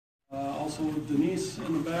also Denise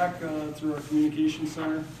in the back through our communication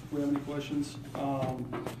center. If we have any questions, want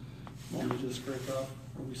me to just break off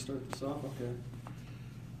or we start this off? Okay.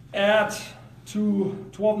 At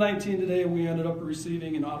 12:19 today, we ended up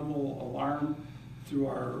receiving an audible alarm through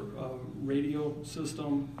our radio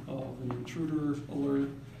system of an intruder alert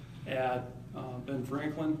at Ben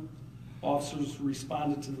Franklin. Officers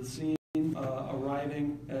responded to the scene,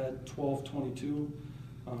 arriving at 12:22.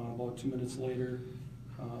 About 2 minutes later,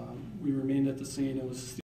 we remained at the scene. It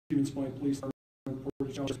was Stevens Point Police Department,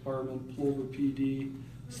 Portage County Department, Plover PD,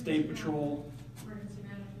 State Patrol,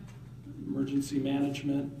 Emergency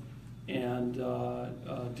Management, and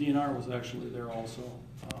DNR was actually there also.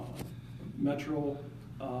 Metro,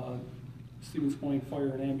 Stevens Point Fire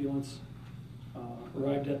and Ambulance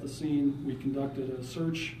arrived at the scene. We conducted a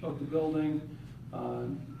search of the building.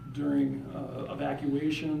 During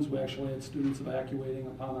evacuations, we actually had students evacuating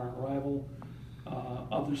upon our arrival.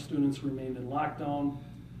 Other students remained in lockdown.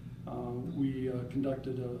 We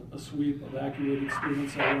conducted a sweep, evacuated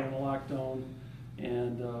students that were in lockdown,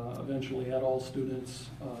 and eventually had all students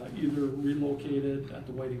either relocated at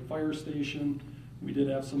the Whiting Fire Station. We did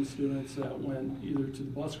have some students that went either to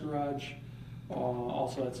the bus garage,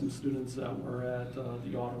 also had some students that were at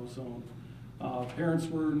the auto zone. Parents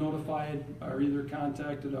were notified or either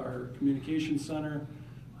contacted our communication center,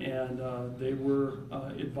 and they were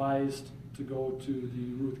advised to go to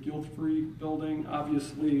the Ruth Guilfrey building.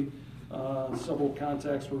 Obviously, several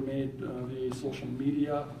contacts were made via social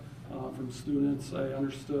media from students, I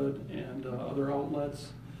understood, and other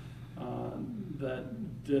outlets that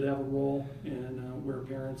did have a role in where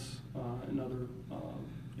parents and other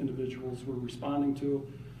individuals were responding to.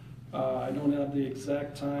 I don't have the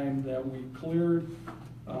exact time that we cleared.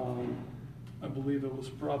 I believe it was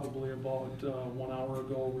probably about 1 hour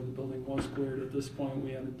ago where the building was cleared. At this point,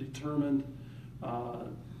 we haven't determined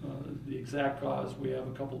the exact cause. We have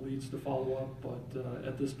a couple leads to follow up, but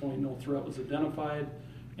at this point, no threat was identified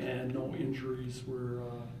and no injuries were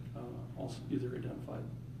also either identified.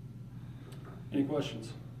 Any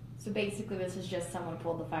questions? So basically, this is just someone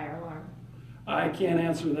pulled the fire alarm. I can't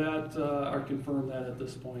answer that or confirm that at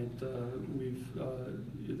this point. We've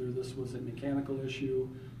either this was a mechanical issue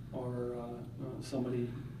or somebody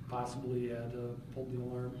possibly had pulled the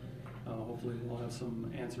alarm. Hopefully we'll have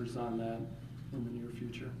some answers on that in the near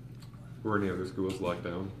future. Were any other schools locked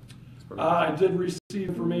down? I did receive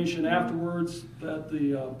information afterwards that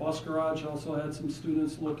the bus garage also had some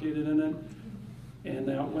students located in it, and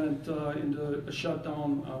that went into a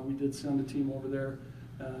shutdown. We did send a team over there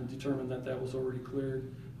and determined that that was already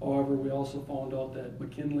cleared. However, we also found out that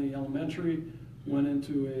McKinley Elementary went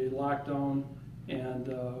into a lockdown, and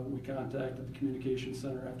we contacted the communication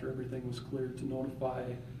center after everything was cleared to notify,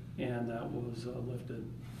 and that was lifted.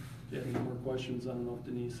 If you have any more questions, I don't know if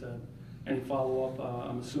Denise had any follow-up.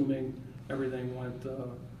 I'm assuming everything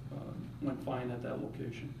went fine at that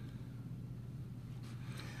location.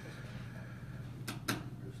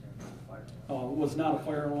 It was not a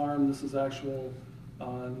fire alarm. This is actual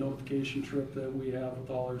notification trip that we have with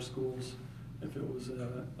all our schools. If it was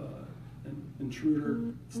an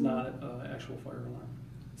intruder, it's not an actual fire alarm.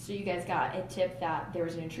 So you guys got a tip that there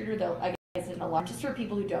was an intruder, though I guess an alarm, just for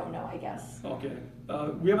people who don't know, I guess. Okay.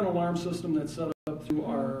 We have an alarm system that's set up through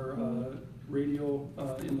our radio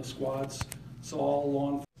in the squads. So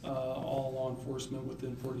all law enforcement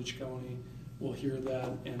within Portage County will hear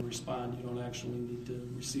that and respond. You don't actually need to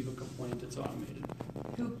receive a complaint. It's automated.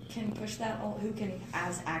 Who can push that? Who can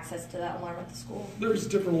has access to that alarm at the school? There's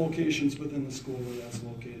different locations within the school where that's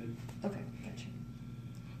located. Okay, gotcha.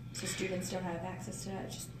 So students don't have access to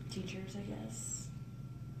that, just teachers, I guess?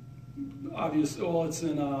 Obviously, well, it's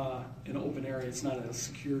in an open area. It's not a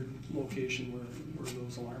secured location where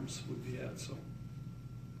those alarms would be at. So,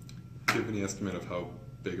 do you have any estimate of how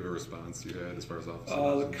big of a response you had as far as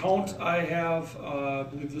officers? The count I have, I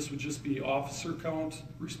believe this would just be officer count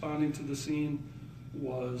responding to the scene,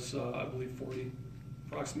 was I believe 40,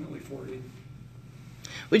 approximately 40.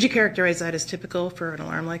 Would you characterize that as typical for an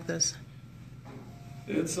alarm like this?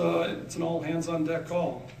 It's an all hands on deck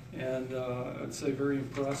call, and I'd say very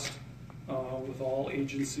impressed with all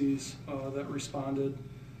agencies that responded.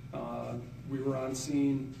 We were on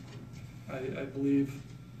scene, I believe,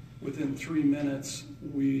 within 3 minutes.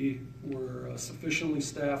 We were sufficiently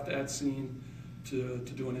staffed at scene to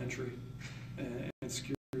do an entry and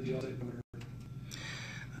secure the outside perimeter.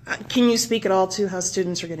 Can you speak at all to how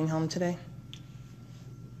students are getting home today?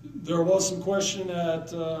 There was some question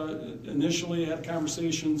that initially had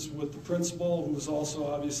conversations with the principal, who was also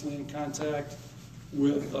obviously in contact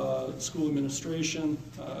with school administration.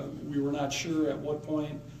 We were not sure at what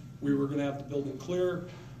point we were going to have the building clear,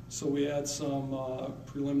 So we had some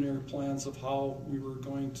preliminary plans of how we were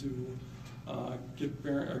going to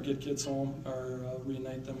get kids home or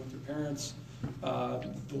reunite them with their parents.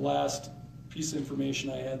 The last piece of information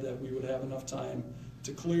I had that we would have enough time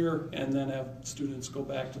to clear and then have students go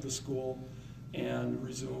back to the school and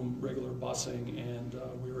resume regular busing, and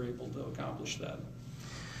we were able to accomplish that.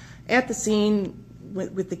 At the scene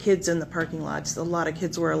with the kids in the parking lots, a lot of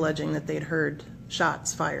kids were alleging that they'd heard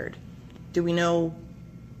shots fired. Do we know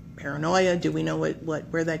paranoia? Do we know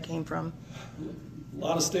where that came from? A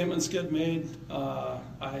lot of statements get made.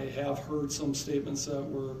 I have heard some statements that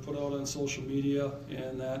were put out on social media,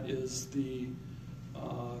 and that is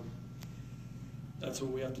that's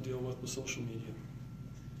what we have to deal with social media.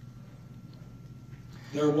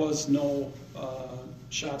 There was no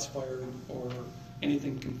shots fired or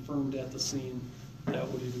anything confirmed at the scene that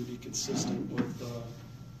would even be consistent with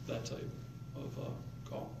that type of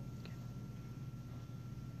call.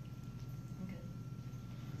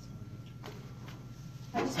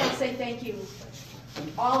 I just want to say thank you,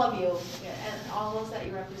 all of you, and all those that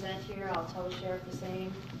you represent here. I'll tell the sheriff the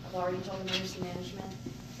same. I've already told the emergency management.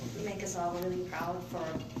 You make us all really proud for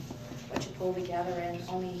what you pulled together in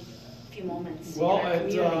only a few moments. Well, in our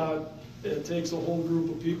community. it takes a whole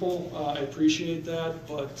group of people. I appreciate that,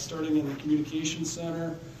 but starting in the communications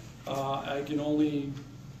center, I can only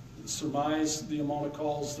surmise the amount of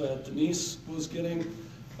calls that Denise was getting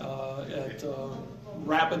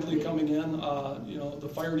rapidly coming in. The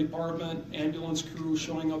fire department, ambulance crew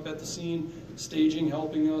showing up at the scene, staging,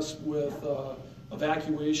 helping us with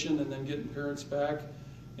evacuation and then getting parents back.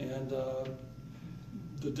 And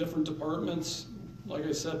the different departments, like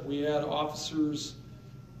I said, we had officers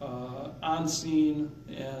on scene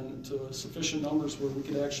and to sufficient numbers where we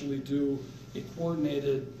could actually do a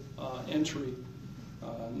coordinated entry,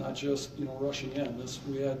 not just rushing in.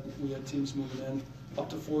 We had teams moving in, up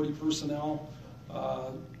to 40 personnel.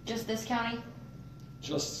 Just this county?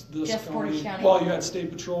 Just this Just county. Portage County. Well, you had State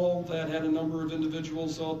Patrol that had a number of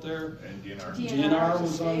individuals out there. And DNR. DNR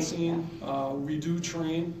was on scene. We do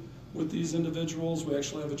train with these individuals. We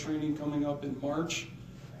actually have a training coming up in March.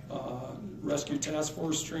 Rescue Task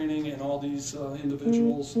Force training, and all these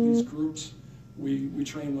individuals, these groups, we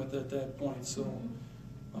train with at that point. So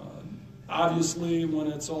obviously, when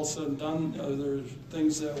it's all said and done, there's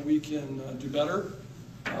things that we can do better.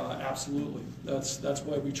 Absolutely. That's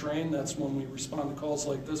why we train. That's when we respond to calls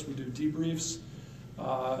like this. We do debriefs.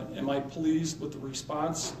 Am I pleased with the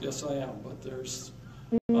response? Yes, I am. But there's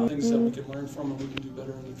things that we can learn from and we can do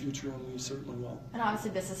better in the future, and we certainly will. And obviously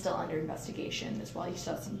this is still under investigation as well. You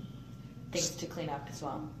still have some things to clean up as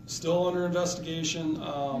well. Still under investigation.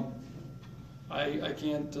 I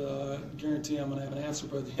can't guarantee I'm going to have an answer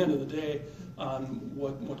by the end of the day on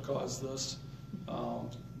what caused this.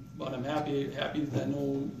 But I'm happy that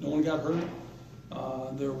no one got hurt.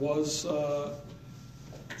 There was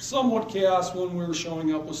somewhat chaos when we were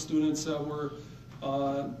showing up with students that were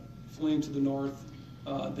fleeing to the north.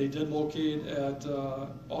 They did locate at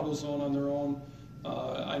AutoZone on their own.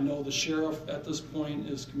 I know the sheriff at this point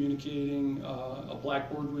is communicating a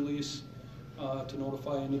Blackboard release to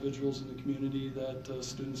notify individuals in the community that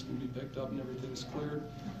students can be picked up and everything's cleared.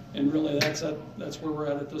 And really, that's where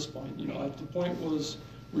we're at this point. At the point was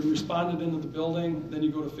we responded into the building, then you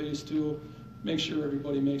go to phase 2, make sure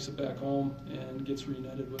everybody makes it back home and gets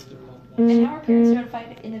reunited with their loved ones. And how were parents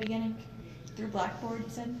notified in the beginning? Through Blackboard, you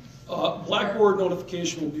said? Blackboard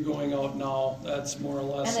notification will be word going out now. That's more or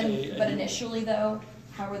less but initially, though,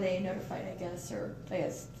 how were they notified, I guess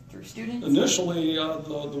through students? Initially,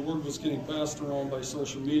 the word was getting passed around by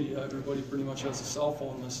social media. Everybody pretty much has a cell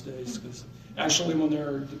phone these days. Because actually, when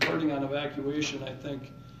they're departing on evacuation, I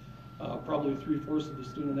think probably 3/4 of the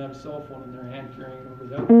student had a cell phone in their hand carrying it over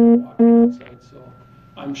them walking outside. So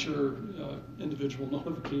I'm sure individual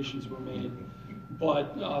notifications were made.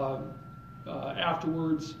 But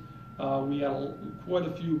afterwards, we had quite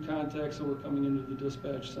a few contacts that were coming into the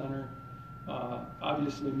dispatch center.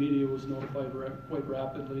 Obviously, media was notified quite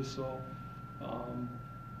rapidly, so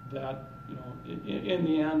that, in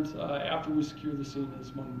the end, after we secure the scene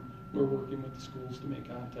is when we're working with the schools to make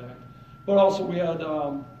contact. But also we had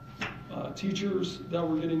teachers that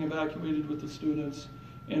were getting evacuated with the students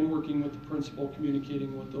and working with the principal,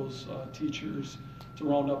 communicating with those teachers to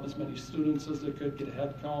round up as many students as they could, get a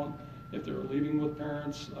head count if they were leaving with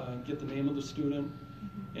parents, get the name of the student,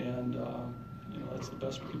 and that's the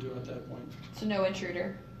best we could do at that point. So no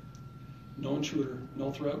intruder? No intruder,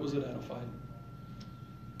 no threat was identified.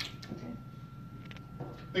 Okay.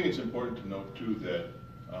 I think it's important to note too that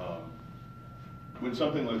when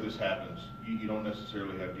something like this happens, you don't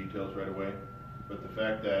necessarily have details right away, but the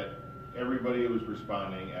fact that everybody was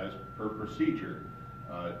responding as per procedure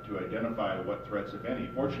to identify what threats, if any.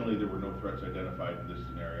 Fortunately, there were no threats identified in this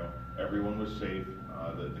scenario. Everyone was safe.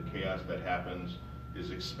 The chaos that happens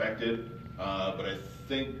is expected. But I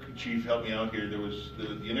think, Chief, help me out here, there was,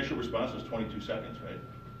 the initial response was 22 seconds, right?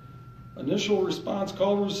 Initial response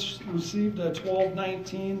call was received at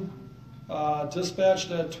 12:19,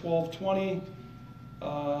 dispatched at 12:20.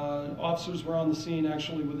 Officers were on the scene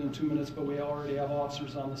actually within 2 minutes, but we already have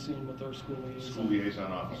officers on the scene with our school School liaison.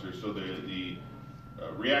 liaison officers. So the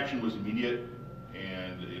reaction was immediate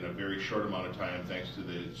and in a very short amount of time, thanks to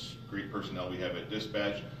the great personnel we have at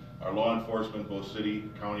dispatch. Our law enforcement, both city,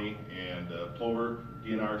 county, and Plover,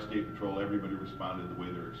 DNR, State Patrol, everybody responded the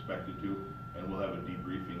way they're expected to. And we'll have a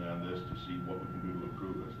debriefing on this to see what we can do to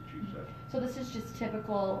improve, as the chief said. So this is just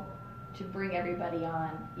typical to bring everybody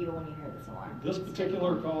on, even when you hear this alarm? This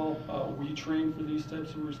particular call, we trained for these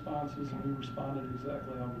types of responses and we responded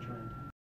exactly how we trained.